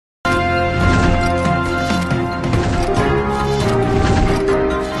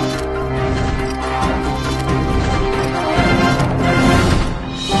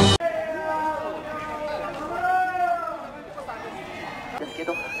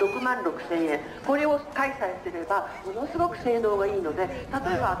6万6千円、これを開催すればものすごく性能がいいので、例え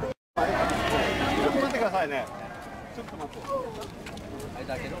ばちょっと待ってくださいね。ちょっと待って。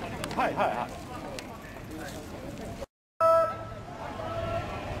はいはいはい。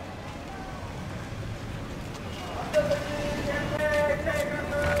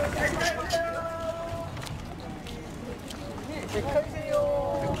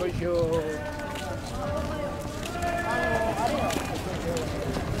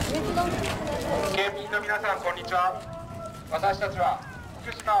県民の皆さん、こんにちは。私たちは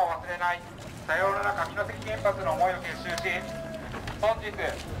福島を忘れないさようなら上関原発の思いを結集し、本日上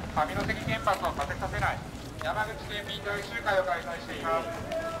関原発を建てさせない山口県民大集会を開催しています。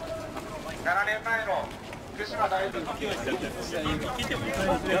7年前の福島第一の時は指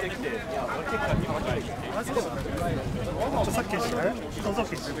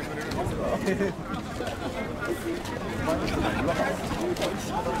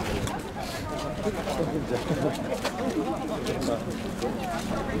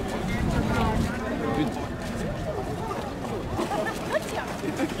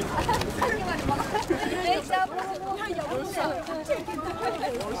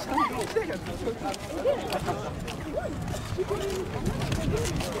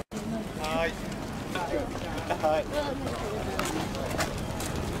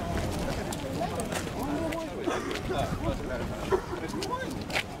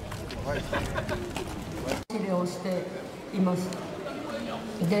導をしています。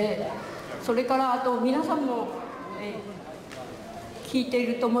で、それからあと皆さんも、聞いてい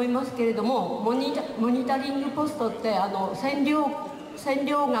ると思いますけれども、モニタリングポストって線量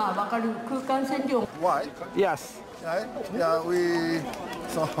が分かる空間線量。Why? Yes. Yeah, we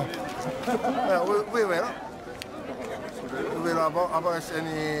will abolish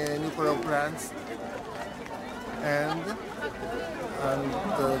any nuclear plants and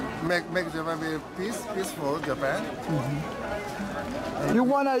make Japan be peaceful Japan. You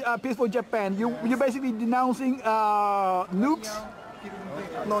want a peaceful Japan? You basically denouncing nukes?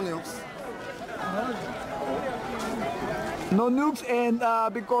 No nukes. No nukes, and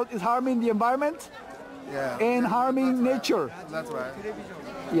because it's harming the environment. Yeah. And harming nature. That's right.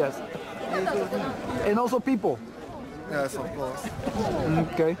 Yes. And also people. Yes, of course.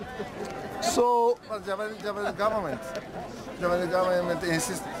 Okay. So. But Japanese government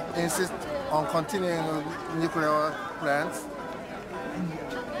insist on continuing nuclear plants.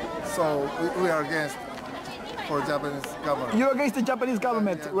 So we are against for Japanese government. You're against the Japanese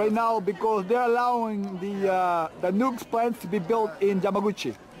government right now because they're allowing the nukes plants to be built in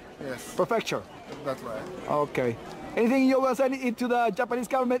Yamaguchi. Yes. Prefecture. That's right. Okay. Anything you will send it to the Japanese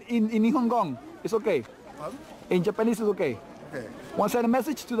government in Nihongon? It's okay. Pardon? In Japanese is okay. Okay. Want to send a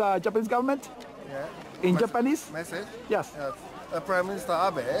message to the Japanese government? Yeah. In Japanese? Message? Yes. Prime Minister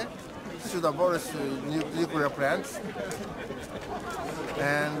Abe should abolish nuclear plants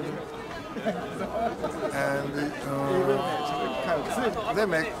and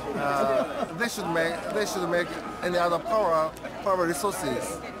they should make any other power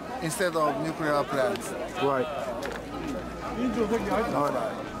resources instead of nuclear plants. Right. All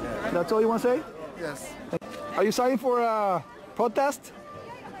right. That's all you want to say? Yes. Are you signing for a protest?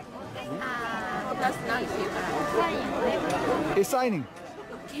 He's signing.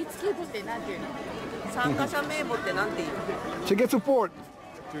 To get support.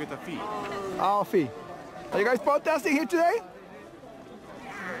 To get a fee. Our fee. Are you guys protesting here today?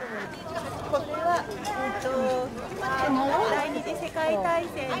 これは、第二次世界大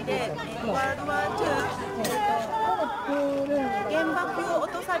戦で、ワールドワー2、原爆を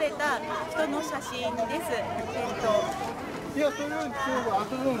落とされた人の写真です。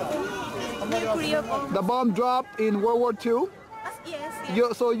The bomb dropped in World War II?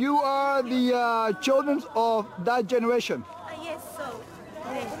 Yes. So you are the children of that generation? Yes, so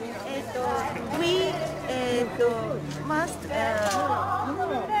we must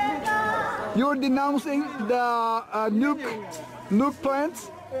you're denouncing the nuke plants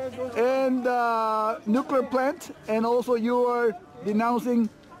and nuclear plant, and also you are denouncing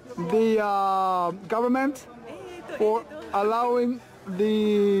the government for allowing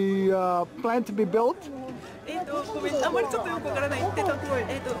the plant to be built. ごめん、あんまりちょっとよくわからない。we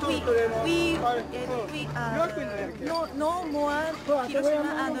no more 広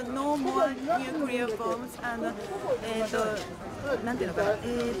島no more nuclear bombs なんていうのかな、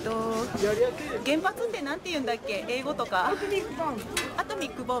原発ってなんて言うんだっけ、英語とか。アトミ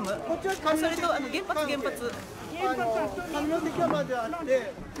ックボム。それと原発。上関まであっ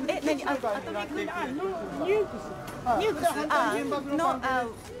て。何？アトミック。ニュークス。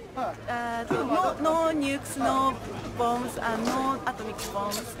No nukes, no bombs, no atomic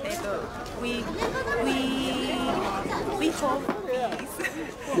bombs. We hope peace.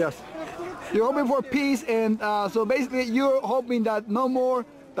 Yes. You're hoping for peace, and so basically you're hoping that no more,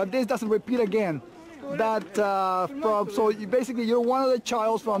 that this doesn't repeat again. That basically you're one of the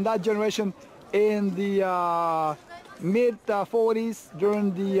childs from that generation in the mid 40s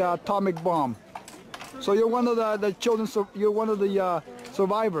during the atomic bomb. So you're one of the children. You're one of the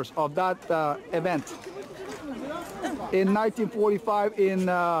survivors of that event in 1945 in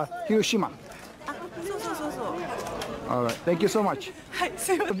Hiroshima. All right. Thank you so much.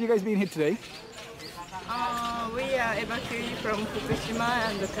 Have you guys been here today? We are evacuated from Fukushima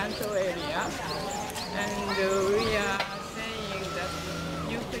and the Kanto area, and we are saying that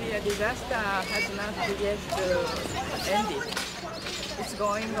nuclear disaster has not yet ended. It's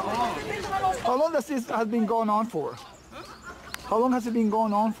going on. How long does this has been going on for? How long has it been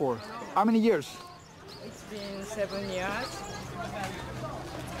going on for? How many years? It's been 7 years.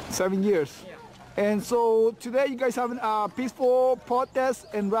 7 years. Yeah. And so today you guys have a peaceful protest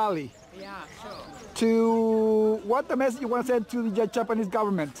and rally. Yeah, sure. To what the message you want to send to the Japanese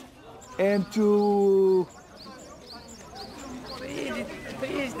government and to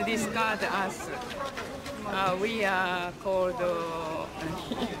please discard us. We are called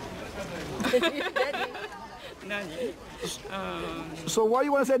so what do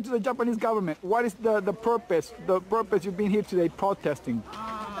you want to say to the Japanese government? What is the purpose you've been here today protesting?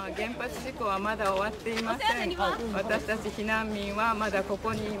 原発事故はまだ終わっていません。私たち避難民はまだこ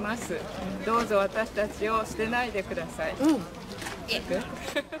こにいます。どうぞ私たちを捨てないでください。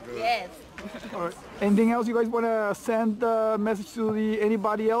Yes. All right. Anything else you guys want to send a message to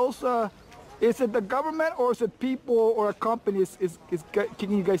anybody else? Is it the government or is it people or a company is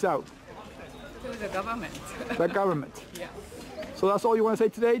kicking you guys out? To the government. The government. Yeah. So that's all you want to say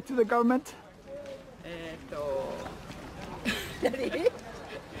today to the government?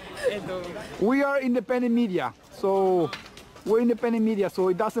 We are independent media, so we're independent media, so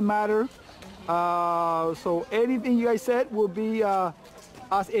it doesn't matter. So anything you guys said will be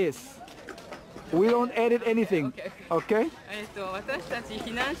as is. We don't edit anything. Okay? 私たち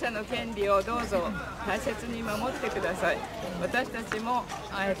避難者の権利をどうぞ大切に守ってください。私たちも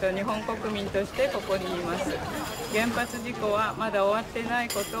日本国民としてここにいます。原発事故はまだ終わってない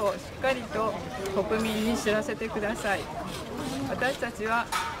ことをしっかりと国民に知らせてください。私たちは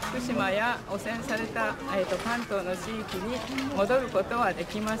福島や汚染された関東の地域に戻ることはで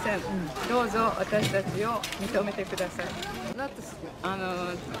きません。どうぞ私たちを認めてください。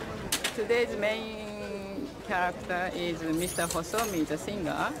Today's main character is Mr. Hosomi, the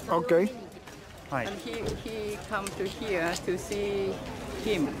singer. Okay. And he come to here to see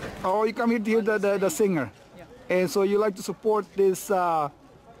him. Oh, you come here to hear the singer. Yeah. And so you like to support this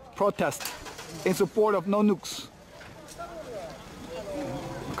protest in support of no nukes.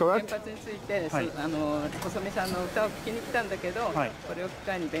 原発について、細見さんの歌を聴きに来たんだけど、これを機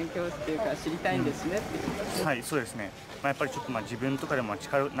会に勉強っていうか知りたいんですねっていう。はい、そうですね。やっぱりちょっと自分とかでも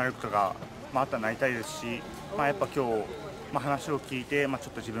力になることがあったらなりたいですし、やっぱ今日話を聞いてちょっ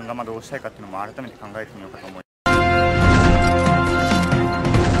と自分がどうしたいかっていうのも改めて考えてみようかと思います。